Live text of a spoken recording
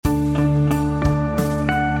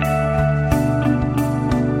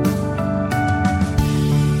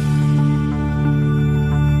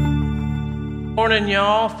morning,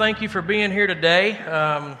 y'all. Thank you for being here today.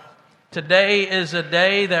 Today is a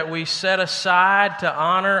day that we set aside to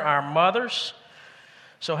honor our mothers.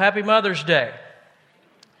 So happy Mother's Day.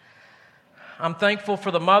 I'm thankful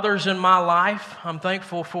for the mothers in my life. I'm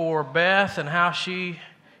thankful for Beth and how she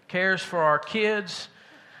cares for our kids.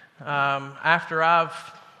 After I've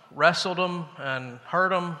wrestled them and hurt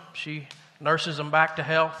them, she nurses them back to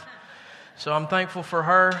health. So I'm thankful for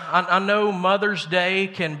her. I know Mother's Day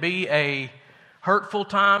can be a hurtful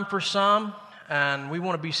time for some, and we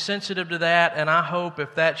want to be sensitive to that, and I hope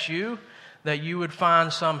if that's you, that you would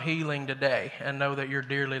find some healing today and know that you're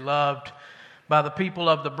dearly loved by the people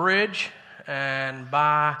of the bridge and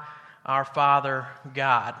by our Father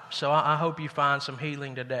God. So I hope you find some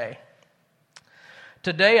healing today.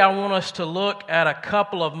 Today I want us to look at a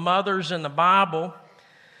couple of mothers in the Bible.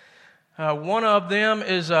 One of them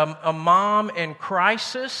is a mom in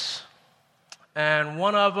crisis, and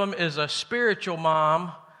one of them is a spiritual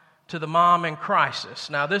mom to the mom in crisis.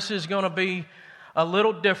 Now, this is going to be a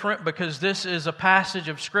little different because this is a passage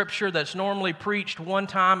of Scripture that's normally preached one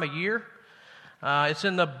time a year. It's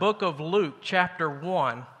in the book of Luke, chapter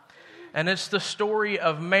 1, and it's the story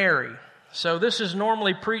of Mary. So this is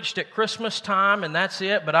normally preached at Christmas time, and that's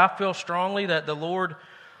it, but I feel strongly that the Lord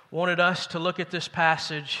wanted us to look at this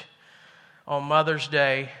passage on Mother's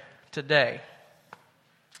Day today.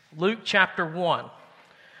 Luke chapter 1.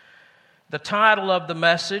 The title of the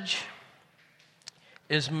message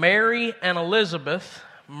is Mary and Elizabeth,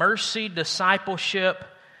 Mercy, Discipleship,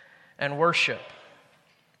 and Worship.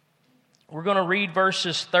 We're going to read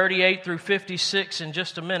verses 38 through 56 in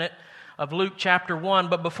just a minute of Luke chapter 1.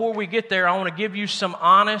 But before we get there, I want to give you some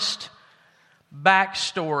honest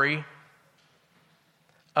backstory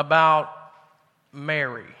about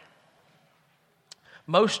Mary.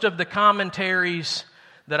 Most of the commentaries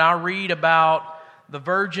that I read about the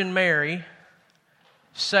Virgin Mary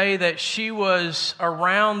say that she was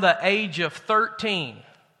around the age of 13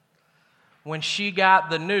 when she got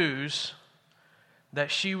the news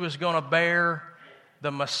that she was going to bear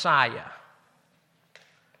the Messiah.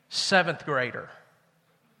 7th grader.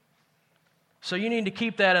 So you need to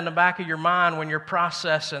keep that in the back of your mind when you're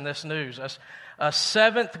processing this news. A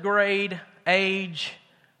 7th grade age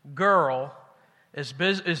girl is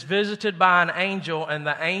visited by an angel, and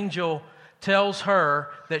the angel tells her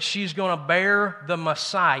that she's going to bear the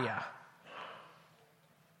Messiah.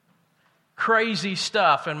 Crazy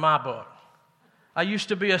stuff in my book. I used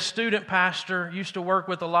to be a student pastor, used to work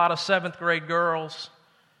with a lot of 7th grade girls.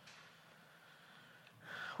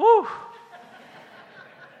 Whew.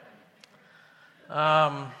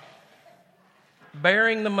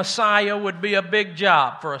 Bearing the Messiah would be a big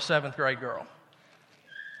job for a 7th grade girl.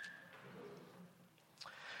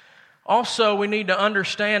 Also, we need to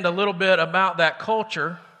understand a little bit about that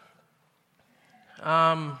culture.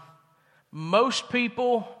 Most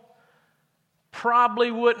people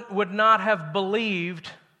probably would not have believed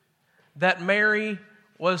that Mary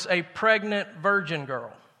was a pregnant virgin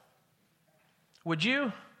girl. Would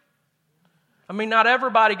you? I mean, not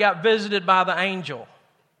everybody got visited by the angel.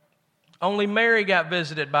 Only Mary got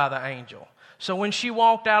visited by the angel. So when she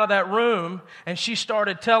walked out of that room and she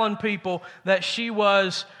started telling people that she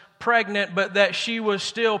was pregnant, but that she was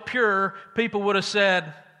still pure, people would have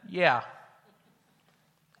said, yeah.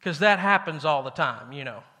 Because that happens all the time, you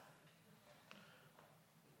know.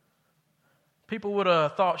 People would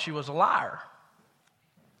have thought she was a liar.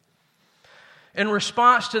 In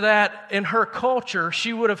response to that, in her culture,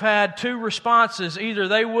 she would have had two responses. Either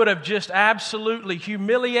they would have just absolutely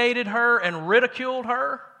humiliated her and ridiculed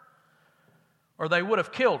her, or they would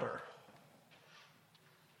have killed her.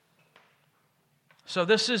 So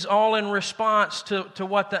this is all in response to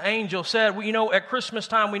what the angel said. You know, at Christmas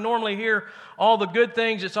time, we normally hear all the good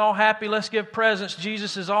things. It's all happy. Let's give presents.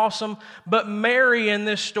 Jesus is awesome. But Mary in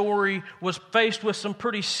this story was faced with some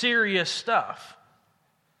pretty serious stuff.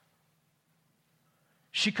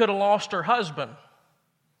 She could have lost her husband,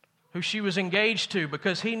 who she was engaged to,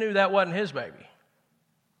 because he knew that wasn't his baby.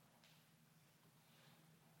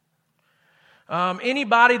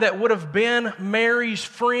 Anybody that would have been Mary's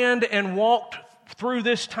friend and walked through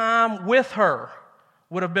this time with her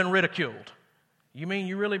would have been ridiculed. You mean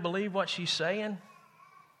you really believe what she's saying?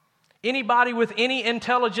 Anybody with any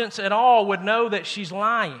intelligence at all would know that she's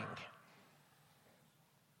lying.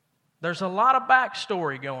 There's a lot of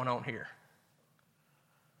backstory going on here.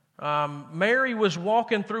 Mary was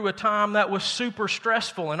walking through a time that was super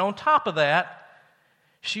stressful, and on top of that,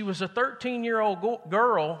 she was a 13-year-old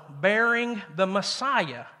girl bearing the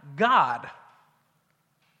Messiah, God.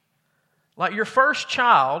 Like your first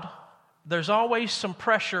child, there's always some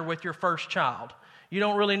pressure with your first child. You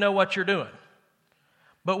don't really know what you're doing.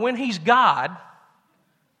 But when He's God,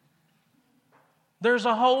 there's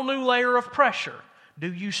a whole new layer of pressure.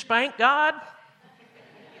 Do you spank God?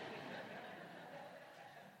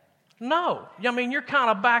 No. I mean, you're kind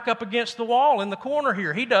of back up against the wall in the corner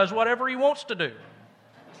here. He does whatever He wants to do.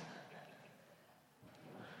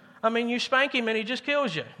 I mean, you spank Him and He just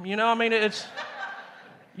kills you. You know, I mean, it's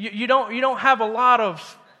you don't have a lot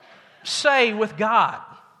of say with God.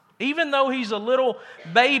 Even though He's a little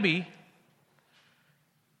baby,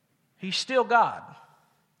 He's still God.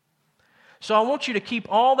 So I want you to keep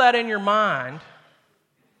all that in your mind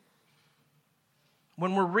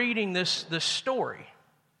when we're reading this story.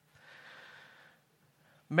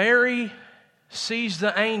 Mary sees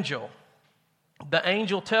the angel. The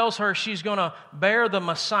angel tells her she's going to bear the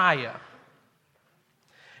Messiah.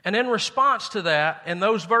 And in response to that, in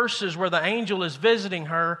those verses where the angel is visiting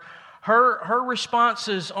her, her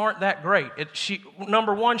responses aren't that great.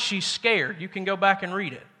 Number one, she's scared. You can go back and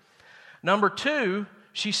read it. Number two,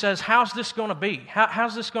 she says, how's this going to be?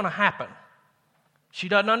 How's this going to happen? She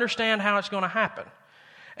doesn't understand how it's going to happen.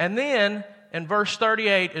 And then in verse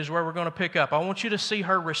 38 is where we're going to pick up. I want you to see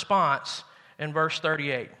her response in verse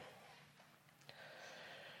 38.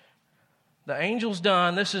 The angel's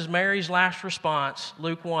done. This is Mary's last response,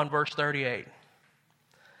 Luke 1, verse 38.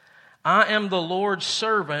 I am the Lord's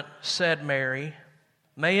servant, said Mary.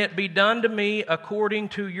 May it be done to me according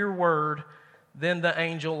to your word. Then the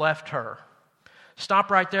angel left her. Stop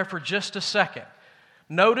right there for just a second.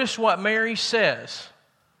 Notice what Mary says.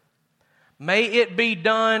 May it be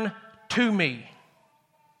done to me.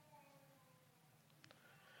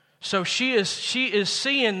 So she is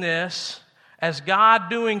seeing this as God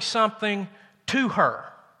doing something to her.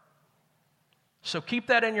 So keep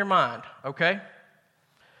that in your mind, okay?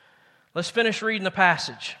 Let's finish reading the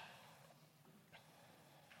passage.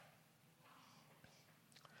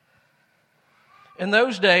 In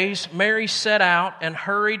those days, Mary set out and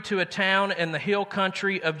hurried to a town in the hill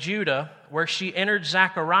country of Judah, where she entered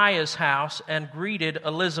Zachariah's house and greeted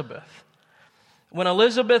Elizabeth. When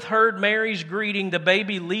Elizabeth heard Mary's greeting, the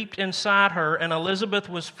baby leaped inside her, and Elizabeth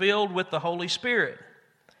was filled with the Holy Spirit.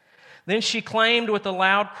 Then she claimed with a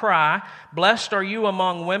loud cry, "Blessed are you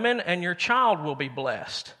among women, and your child will be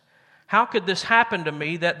blessed. How could this happen to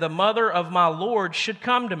me, that the mother of my Lord should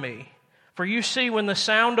come to me? For you see, when the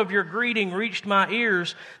sound of your greeting reached my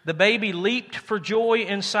ears, the baby leaped for joy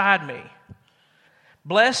inside me.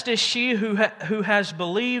 Blessed is she who has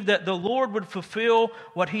believed that the Lord would fulfill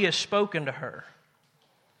what He has spoken to her."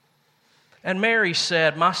 And Mary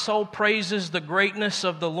said, "My soul praises the greatness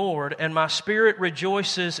of the Lord, and my spirit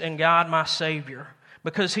rejoices in God my Savior,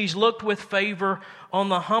 because He's looked with favor on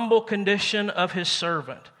the humble condition of His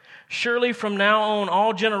servant. Surely from now on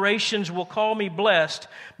all generations will call me blessed,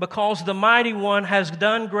 because the Mighty One has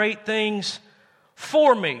done great things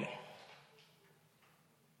for me,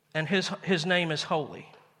 and His name is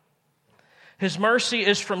holy. His mercy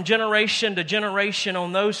is from generation to generation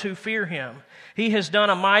on those who fear Him. He has done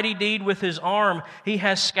a mighty deed with His arm. He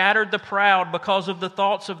has scattered the proud because of the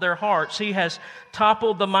thoughts of their hearts. He has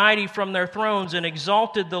toppled the mighty from their thrones and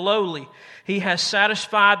exalted the lowly. He has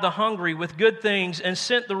satisfied the hungry with good things and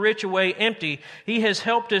sent the rich away empty. He has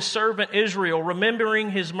helped His servant Israel,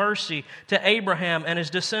 remembering His mercy to Abraham and his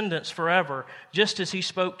descendants forever, just as He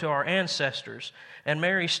spoke to our ancestors." And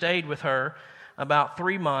Mary stayed with her about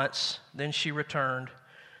 3 months. Then she returned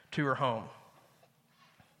to her home.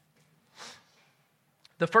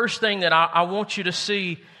 The first thing that I want you to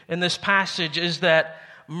see in this passage is that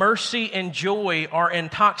mercy and joy are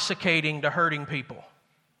intoxicating to hurting people.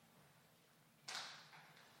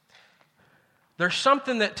 There's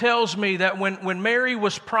something that tells me that when Mary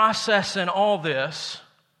was processing all this,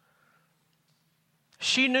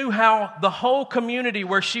 she knew how the whole community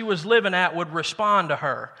where she was living at would respond to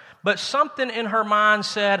her. But something in her mind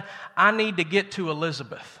said, I need to get to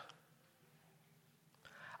Elizabeth.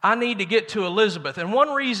 I need to get to Elizabeth. And one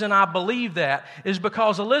reason I believe that is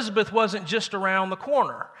because Elizabeth wasn't just around the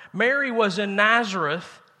corner. Mary was in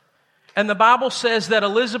Nazareth, and the Bible says that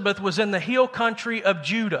Elizabeth was in the hill country of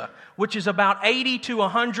Judah, which is about 80 to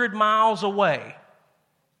 100 miles away.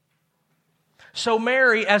 So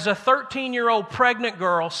Mary, as a 13-year-old pregnant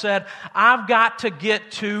girl, said, I've got to get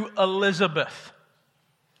to Elizabeth.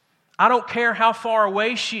 I don't care how far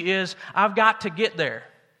away she is, I've got to get there.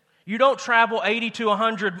 You don't travel 80 to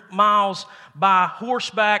 100 miles by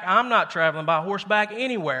horseback. I'm not traveling by horseback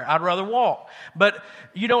anywhere. I'd rather walk. But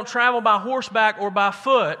you don't travel by horseback or by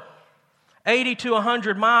foot 80 to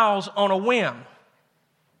 100 miles on a whim.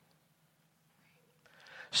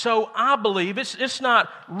 So I believe, it's not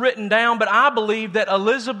written down, but I believe that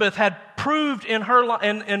Elizabeth had proved in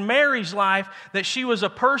in Mary's life that she was a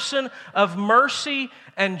person of mercy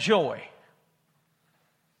and joy.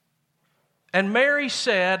 And Mary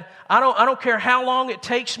said, I don't care how long it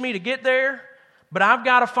takes me to get there, but I've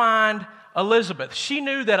got to find Elizabeth. She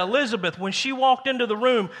knew that Elizabeth, when she walked into the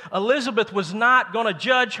room, Elizabeth was not going to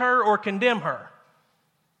judge her or condemn her.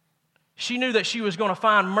 She knew that she was going to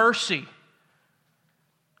find mercy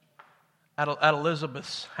at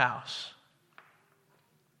Elizabeth's house.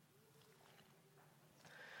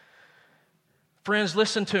 Friends,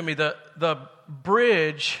 listen to me. The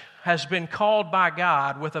bridge has been called by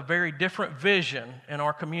God with a very different vision in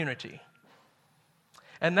our community.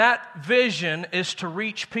 And that vision is to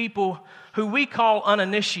reach people who we call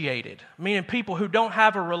uninitiated, meaning people who don't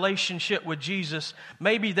have a relationship with Jesus.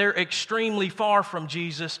 Maybe they're extremely far from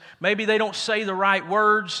Jesus. Maybe they don't say the right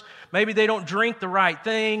words. Maybe they don't drink the right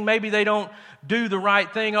thing. Maybe they don't do the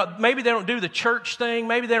right thing. Maybe they don't do the church thing.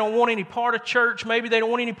 Maybe they don't want any part of church. Maybe they don't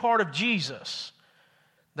want any part of Jesus.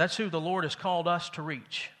 That's who the Lord has called us to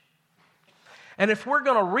reach. And if we're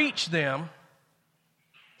going to reach them,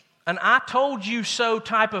 an I told you so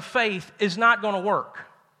type of faith is not going to work.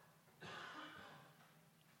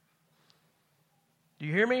 Do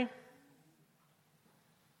you hear me?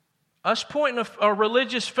 Us pointing a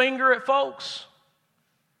religious finger at folks,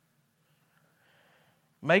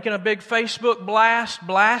 making a big Facebook blast,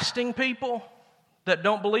 blasting people that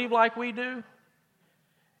don't believe like we do,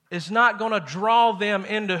 is not going to draw them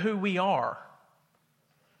into who we are.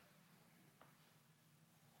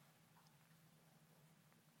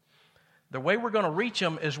 The way we're going to reach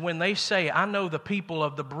them is when they say, I know the people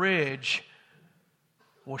of the bridge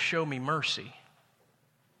will show me mercy.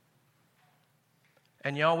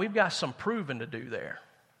 And y'all, we've got some proving to do there.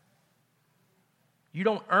 You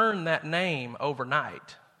don't earn that name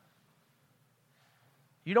overnight.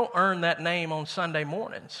 You don't earn that name on Sunday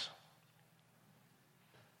mornings.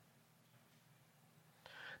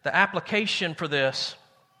 The application for this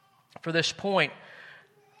point,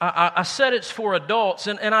 I said it's for adults,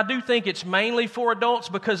 and I do think it's mainly for adults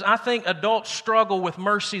because I think adults struggle with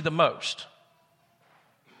mercy the most.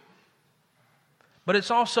 But it's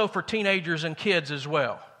also for teenagers and kids as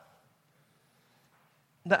well.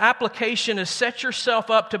 The application is set yourself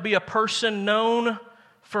up to be a person known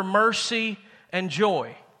for mercy and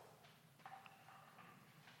joy.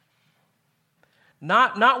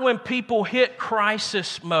 Not when people hit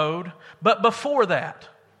crisis mode, but before that.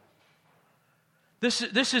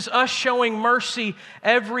 This is us showing mercy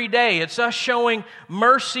every day. It's us showing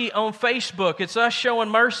mercy on Facebook. It's us showing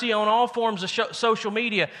mercy on all forms of social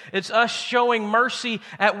media. It's us showing mercy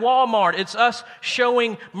at Walmart. It's us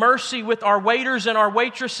showing mercy with our waiters and our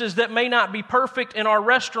waitresses that may not be perfect in our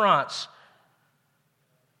restaurants.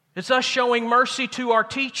 It's us showing mercy to our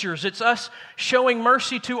teachers. It's us showing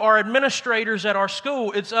mercy to our administrators at our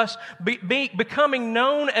school. It's us becoming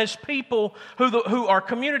known as people who our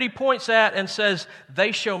community points at and says,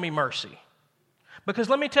 they show me mercy. Because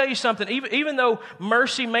let me tell you something, even though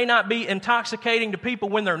mercy may not be intoxicating to people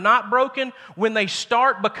when they're not broken, when they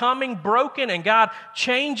start becoming broken and God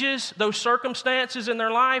changes those circumstances in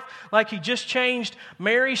their life, like He just changed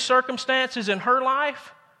Mary's circumstances in her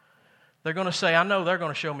life, they're going to say, I know they're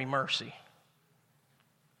going to show me mercy.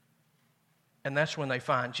 And that's when they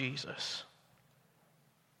find Jesus.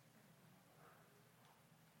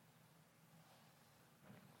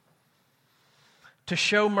 To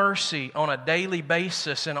show mercy on a daily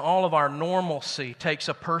basis in all of our normalcy takes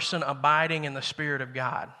a person abiding in the Spirit of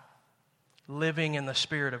God, living in the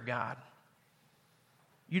Spirit of God.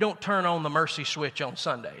 You don't turn on the mercy switch on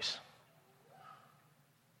Sundays.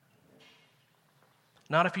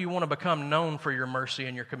 Not if you want to become known for your mercy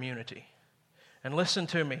in your community. And listen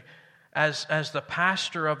to me, as the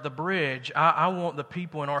pastor of the bridge, I want the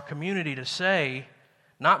people in our community to say,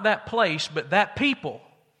 not that place, but that people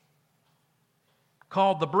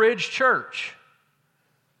called the Bridge Church,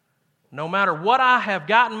 no matter what I have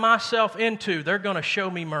gotten myself into, they're going to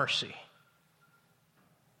show me mercy.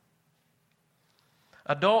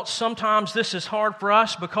 Adults, sometimes this is hard for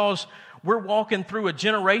us because we're walking through a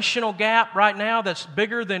generational gap right now that's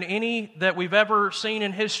bigger than any that we've ever seen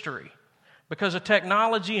in history. Because of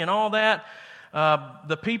technology and all that,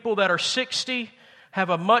 the people that are 60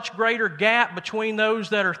 have a much greater gap between those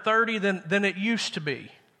that are 30 than it used to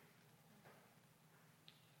be.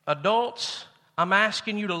 Adults, I'm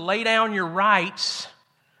asking you to lay down your rights.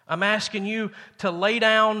 I'm asking you to lay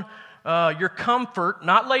down your comfort,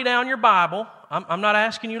 not lay down your Bible. I'm not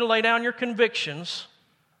asking you to lay down your convictions.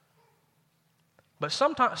 But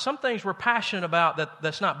sometimes some things we're passionate about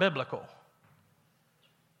that's not biblical.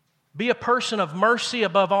 Be a person of mercy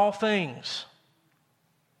above all things.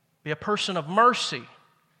 Be a person of mercy,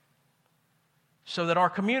 so that our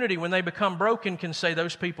community, when they become broken, can say,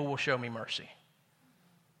 those people will show me mercy.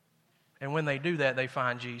 And when they do that, they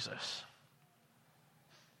find Jesus.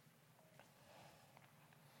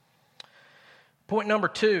 Point number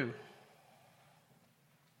 2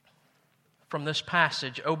 from this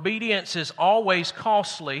passage: obedience is always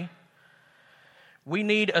costly. We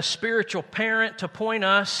need a spiritual parent to point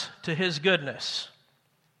us to His goodness.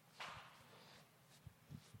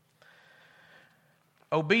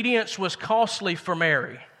 Obedience was costly for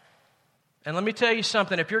Mary. And let me tell you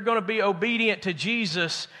something, if you're going to be obedient to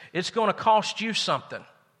Jesus, it's going to cost you something.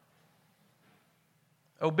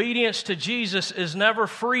 Obedience to Jesus is never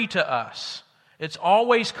free to us. It's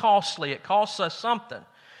always costly. It costs us something.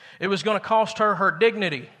 It was going to cost her her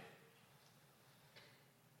dignity,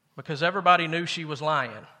 because everybody knew she was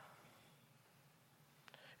lying.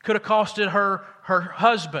 Could have costed her her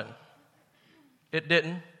husband. It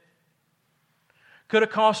didn't. Could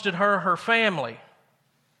have costed her her family.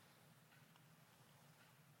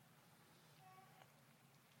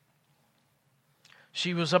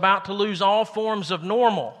 She was about to lose all forms of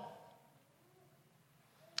normal.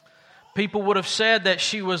 People would have said that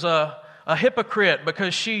she was a hypocrite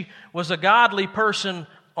because she was a godly person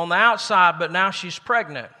on the outside, but now she's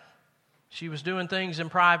pregnant. She was doing things in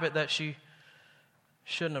private that she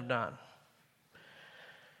shouldn't have done.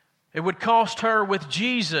 It would cost her with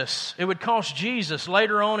Jesus. It would cost Jesus.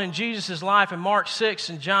 Later on in Jesus' life, in Mark 6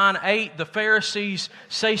 and John 8, the Pharisees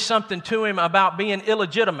say something to him about being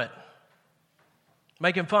illegitimate,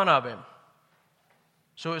 making fun of him.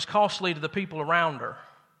 So it was costly to the people around her.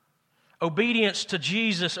 Obedience to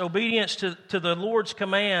Jesus, obedience to the Lord's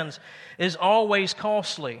commands is always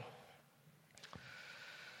costly.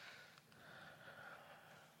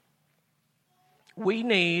 We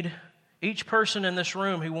need, each person in this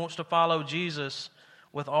room who wants to follow Jesus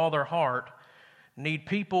with all their heart, need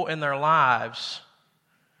people in their lives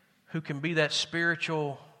who can be that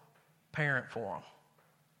spiritual parent for them.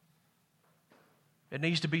 It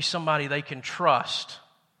needs to be somebody they can trust.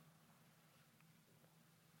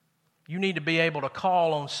 You need to be able to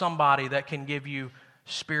call on somebody that can give you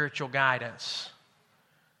spiritual guidance.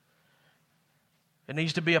 It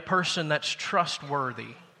needs to be a person that's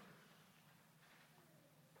trustworthy.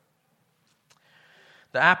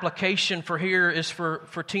 The application for here is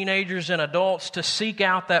for teenagers and adults to seek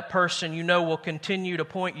out that person you know will continue to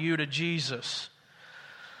point you to Jesus.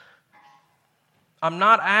 I'm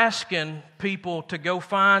not asking people to go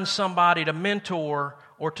find somebody to mentor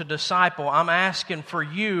or to disciple. I'm asking for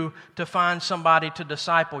you to find somebody to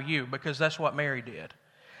disciple you, because that's what Mary did.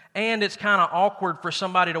 And it's kind of awkward for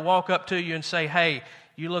somebody to walk up to you and say, hey,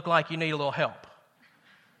 you look like you need a little help.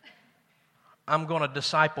 I'm going to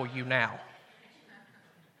disciple you now.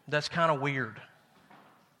 That's kind of weird.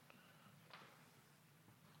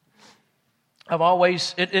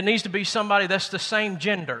 It needs to be somebody that's the same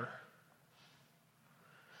gender.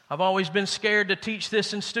 I've always been scared to teach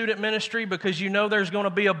this in student ministry, because you know there's going to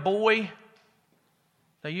be a boy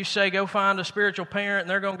that you say go find a spiritual parent, and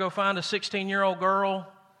they're going to go find a 16-year-old girl,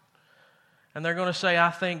 and they're going to say, I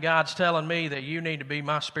think God's telling me that you need to be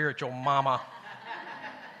my spiritual mama.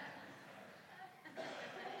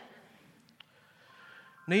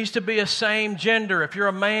 Needs to be a same gender. If you're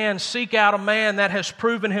a man, seek out a man that has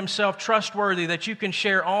proven himself trustworthy, that you can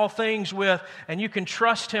share all things with and you can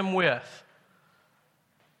trust him with.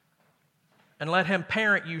 And let him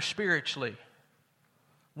parent you spiritually.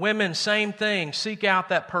 Women, same thing. Seek out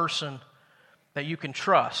that person that you can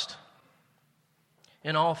trust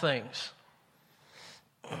in all things.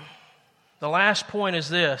 The last point is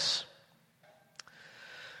this.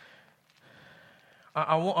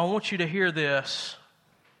 I want you to hear this,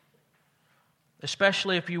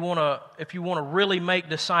 especially if you want to really make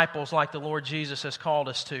disciples like the Lord Jesus has called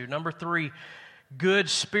us to. Number 3, good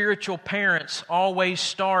spiritual parents always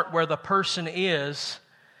start where the person is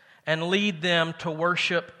and lead them to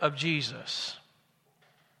worship of Jesus.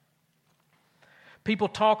 People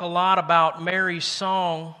talk a lot about Mary's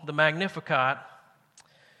song, the Magnificat,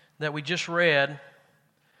 that we just read.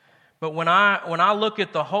 But when I look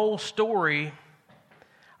at the whole story,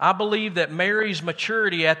 I believe that Mary's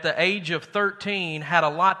maturity at the age of 13 had a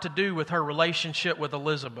lot to do with her relationship with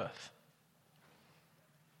Elizabeth.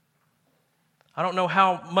 I don't know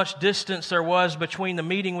how much distance there was between the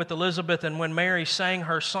meeting with Elizabeth and when Mary sang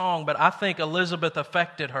her song, but I think Elizabeth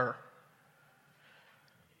affected her.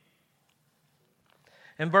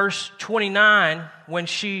 In verse 29, when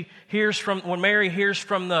Mary hears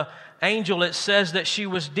from the angel, it says that she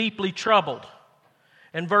was deeply troubled.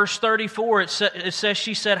 In verse 34, it says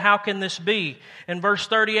she said, "How can this be?" In verse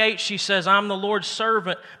 38, she says, "I'm the Lord's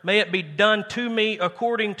servant. May it be done to me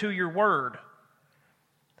according to your word."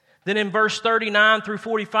 Then in verse 39 through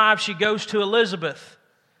 45, she goes to Elizabeth.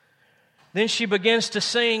 Then she begins to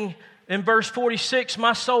sing in verse 46,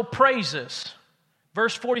 "My soul praises."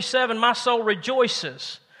 Verse 47, "My soul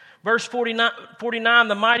rejoices." Verse 49,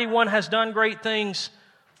 "The Mighty One has done great things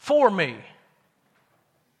for me."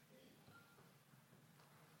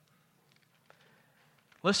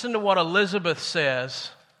 Listen to what Elizabeth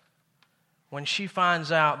says when she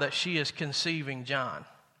finds out that she is conceiving John.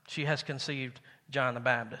 She has conceived John the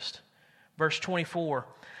Baptist. Verse 24,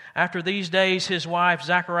 "After these days his wife,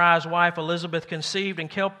 Zechariah's wife, Elizabeth, conceived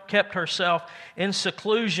and kept herself in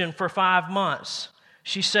seclusion for 5 months.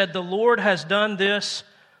 She said, 'The Lord has done this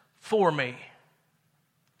for me.'"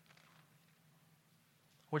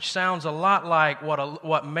 Which sounds a lot like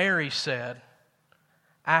what Mary said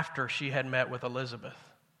after she had met with Elizabeth.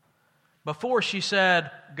 Before she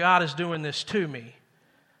said, "God is doing this to me."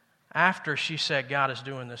 After she said, "God is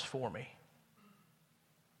doing this for me."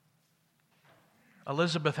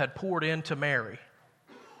 Elizabeth had poured into Mary.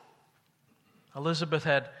 Elizabeth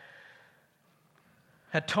had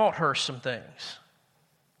taught her some things.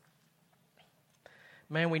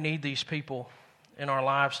 Man, we need these people in our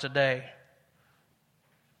lives today.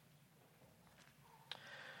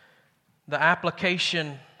 The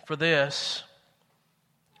application for this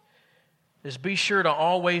is be sure to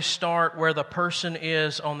always start where the person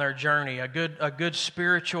is on their journey. A good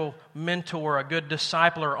spiritual mentor, a good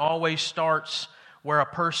discipler always starts where a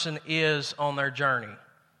person is on their journey.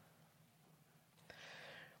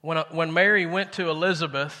 When Mary went to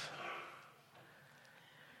Elizabeth,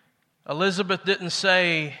 Elizabeth didn't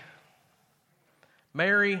say,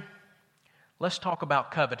 "Mary, let's talk about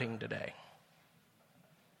coveting today."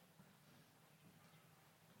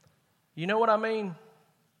 You know what I mean?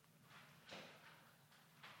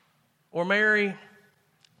 Or, "Mary,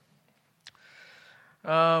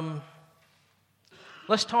 let's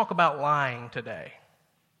talk about lying today."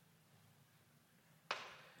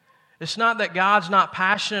 It's not that God's not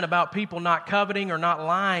passionate about people not coveting or not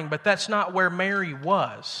lying, but that's not where Mary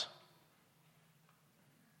was.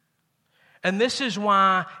 And this is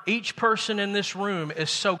why each person in this room is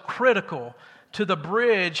so critical to the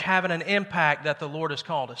bridge having an impact that the Lord has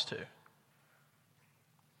called us to.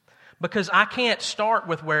 Because I can't start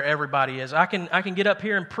with where everybody is. I can get up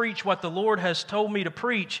here and preach what the Lord has told me to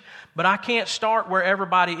preach, but I can't start where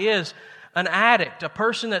everybody is. An addict, a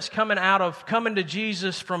person that's coming to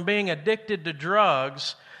Jesus from being addicted to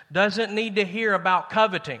drugs, doesn't need to hear about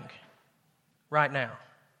coveting right now.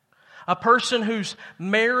 A person whose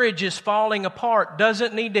marriage is falling apart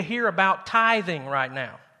doesn't need to hear about tithing right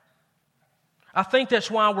now. I think that's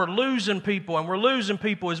why we're losing people, and we're losing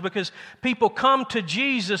people is because people come to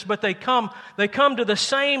Jesus, but they come to the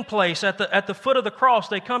same place at the foot of the cross.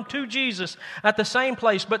 They come to Jesus at the same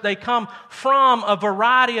place, but they come from a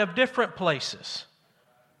variety of different places.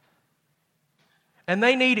 And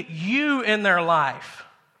they need you in their life,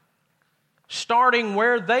 starting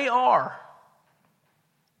where they are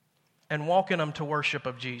and walking them to worship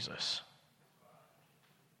of Jesus.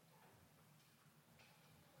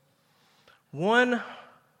 One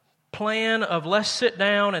plan of let's sit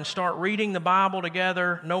down and start reading the Bible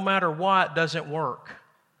together no matter what doesn't work.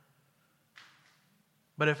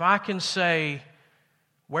 But if I can say,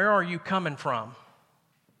 "Where are you coming from?"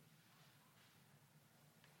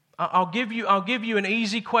 I'll give you an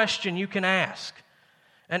easy question you can ask.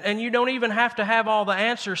 And you don't even have to have all the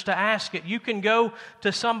answers to ask it. You can go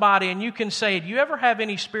to somebody and you can say, "Do you ever have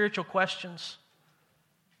any spiritual questions?"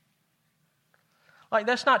 Like,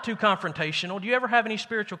 that's not too confrontational. Do you ever have any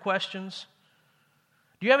spiritual questions?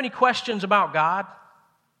 Do you have any questions about God?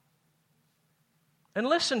 And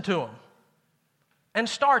listen to them. And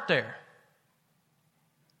start there.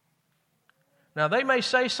 Now, they may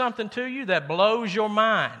say something to you that blows your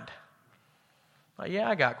mind. Like, "Yeah,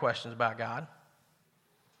 I got questions about God.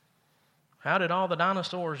 How did all the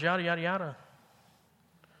dinosaurs, yada, yada, yada?"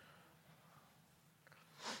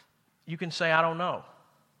 You can say, "I don't know."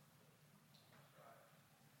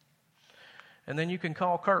 And then you can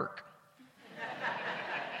call Kirk.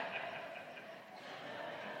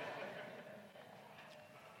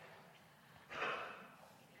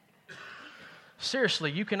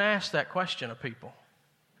 Seriously, you can ask that question of people.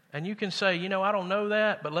 And you can say, "I don't know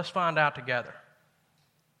that, but let's find out together."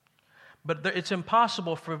 But it's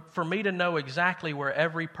impossible for me to know exactly where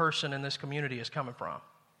every person in this community is coming from.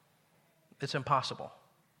 It's impossible.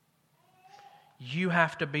 You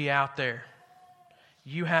have to be out there.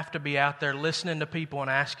 You have to be out there listening to people and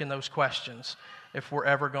asking those questions if we're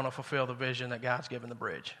ever going to fulfill the vision that God's given the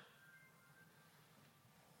bridge.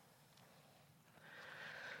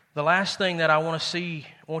 The last thing that I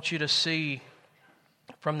want you to see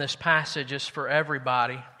from this passage is for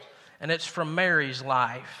everybody, and it's from Mary's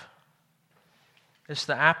life. It's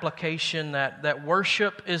the application that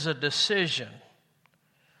worship is a decision.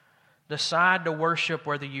 Decide to worship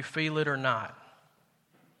whether you feel it or not.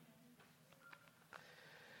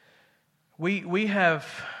 We have,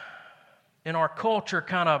 in our culture,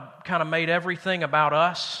 kind of made everything about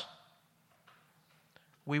us.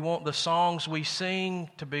 We want the songs we sing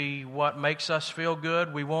to be what makes us feel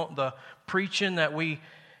good. We want the preaching that we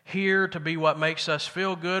hear to be what makes us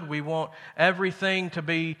feel good. We want everything to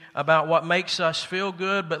be about what makes us feel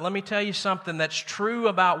good. But let me tell you something that's true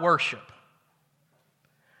about worship.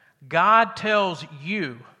 God tells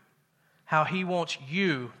you how He wants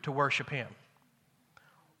you to worship Him.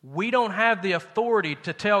 We don't have the authority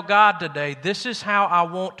to tell God today, this is how I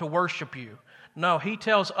want to worship you. No, He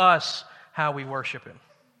tells us how we worship Him.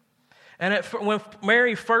 And when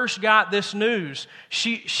Mary first got this news,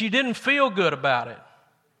 she didn't feel good about it.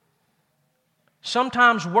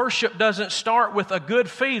 Sometimes worship doesn't start with a good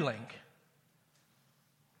feeling.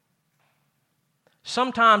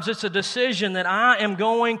 Sometimes it's a decision that I am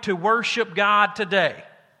going to worship God today.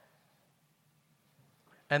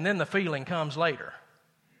 And then the feeling comes later.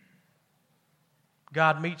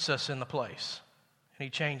 God meets us in the place, and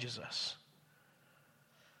He changes us.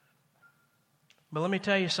 But let me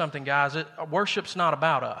tell you something, guys. Worship's not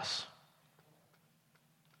about us.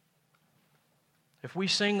 If we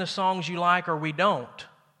sing the songs you like or we don't,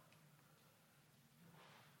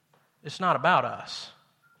 it's not about us.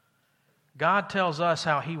 God tells us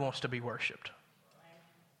how He wants to be worshiped.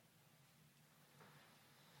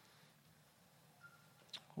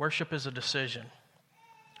 Worship is a decision.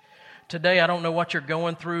 Today, I don't know what you're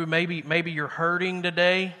going through. Maybe you're hurting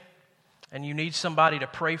today and you need somebody to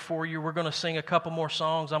pray for you. We're going to sing a couple more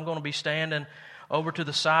songs. I'm going to be standing over to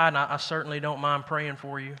the side, and I certainly don't mind praying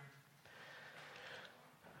for you.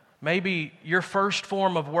 Maybe your first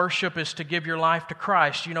form of worship is to give your life to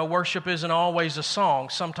Christ. You know, worship isn't always a song.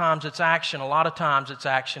 Sometimes it's action. A lot of times it's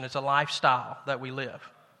action. It's a lifestyle that we live.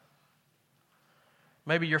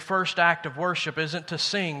 Maybe your first act of worship isn't to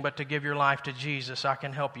sing, but to give your life to Jesus. I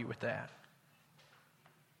can help you with that.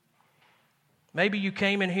 Maybe you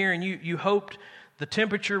came in here and you hoped the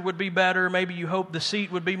temperature would be better. Maybe you hoped the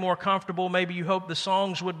seat would be more comfortable. Maybe you hoped the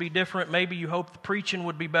songs would be different. Maybe you hoped the preaching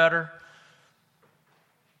would be better.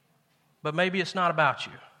 But maybe it's not about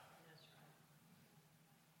you.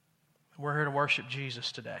 We're here to worship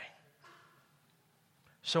Jesus today.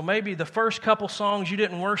 So maybe the first couple songs you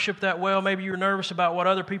didn't worship that well. Maybe you were nervous about what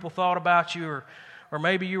other people thought about you, or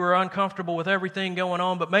maybe you were uncomfortable with everything going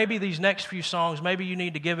on. But maybe these next few songs, maybe you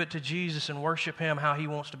need to give it to Jesus and worship Him how He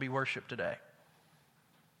wants to be worshiped today.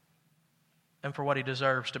 And for what He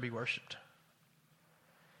deserves to be worshiped.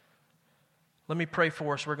 Let me pray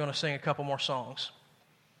for us. We're going to sing a couple more songs.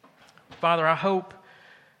 Father, I hope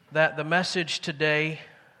that the message today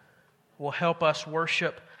will help us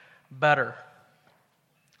worship better.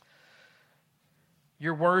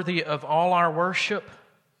 You're worthy of all our worship.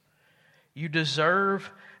 You deserve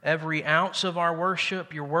every ounce of our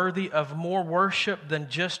worship. You're worthy of more worship than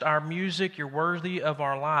just our music. You're worthy of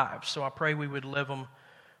our lives. So I pray we would live them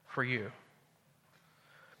for you.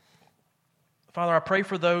 Father, I pray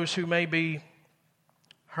for those who may be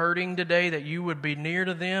hurting today, that you would be near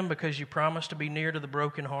to them because you promised to be near to the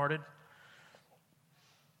brokenhearted.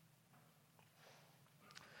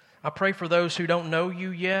 I pray for those who don't know you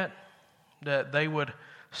yet, that they would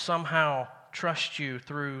somehow trust you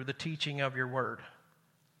through the teaching of your word.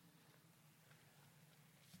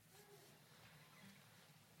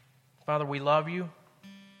 Father, we love you,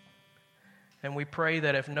 and we pray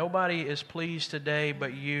that if nobody is pleased today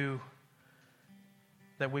but you,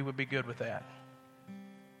 that we would be good with that.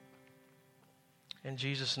 In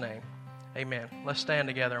Jesus' name, amen. Let's stand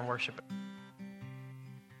together and worship it.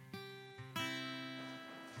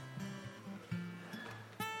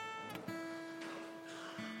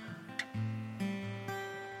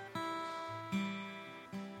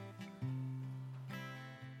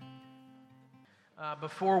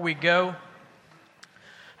 Before we go,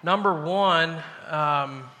 number one,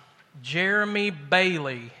 Jeremy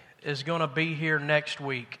Bailey is going to be here next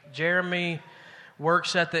week. Jeremy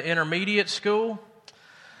works at the intermediate school,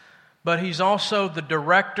 but he's also the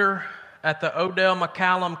director at the Odell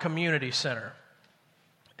McCallum Community Center.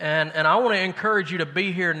 And I want to encourage you to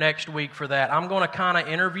be here next week for that. I'm going to kind of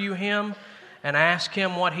interview him and ask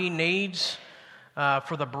him what he needs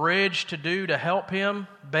for the bridge to do to help him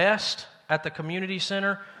best at the community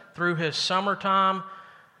center. through his summertime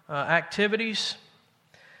activities.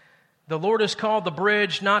 The Lord has called the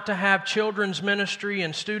Bridge not to have children's ministry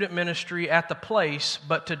and student ministry at the place,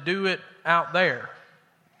 but to do it out there.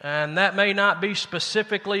 And that may not be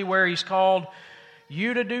specifically where he's called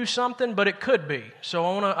you to do something, but it could be. So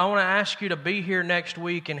I want to ask you to be here next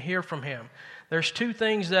week and hear from him. There's two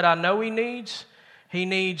things that I know he needs. He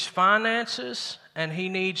needs finances and he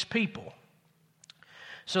needs people.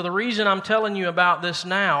 So the reason I'm telling you about this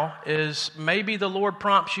now is maybe the Lord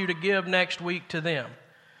prompts you to give next week to them.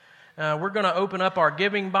 We're going to open up our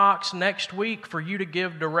giving box next week for you to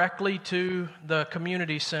give directly to the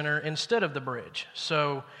community center instead of the Bridge.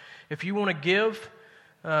 So if you want to give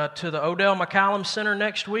to the Odell McCallum Center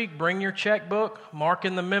next week, bring your checkbook, mark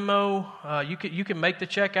in the memo. You can make the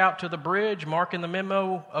check out to the Bridge, mark in the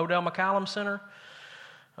memo Odell McCallum Center,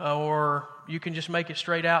 or you can just make it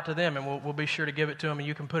straight out to them, and we'll be sure to give it to them, and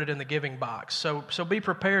you can put it in the giving box. So be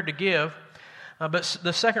prepared to give. But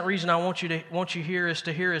the second reason I want you here is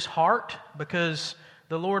to hear his heart, because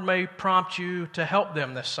the Lord may prompt you to help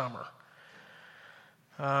them this summer.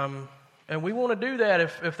 And we want to do that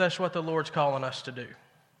if that's what the Lord's calling us to do.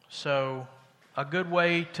 So a good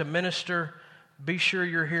way to minister, be sure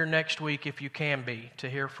you're here next week if you can be, to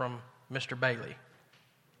hear from Mr. Bailey.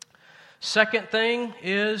 Second thing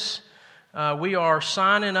is we are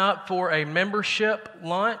signing up for a membership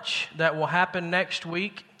lunch that will happen next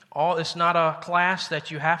week. It's not a class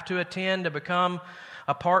that you have to attend to become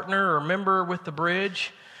a partner or member with the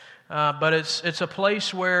Bridge, but it's a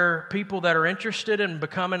place where people that are interested in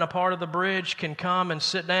becoming a part of the Bridge can come and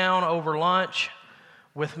sit down over lunch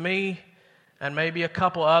with me and maybe a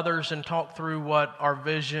couple others and talk through what our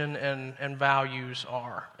vision and values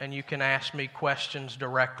are. And you can ask me questions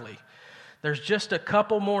directly. There's just a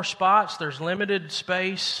couple more spots. There's limited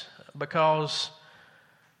space because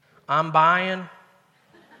I'm buying.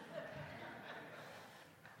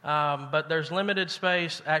 But there's limited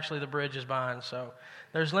space. Actually, the Bridge is buying, so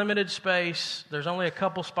there's limited space. There's only a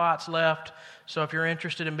couple spots left. So if you're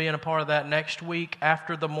interested in being a part of that next week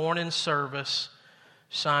after the morning service,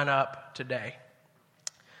 sign up today.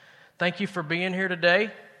 Thank you for being here today.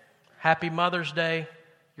 Happy Mother's Day.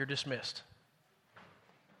 You're dismissed.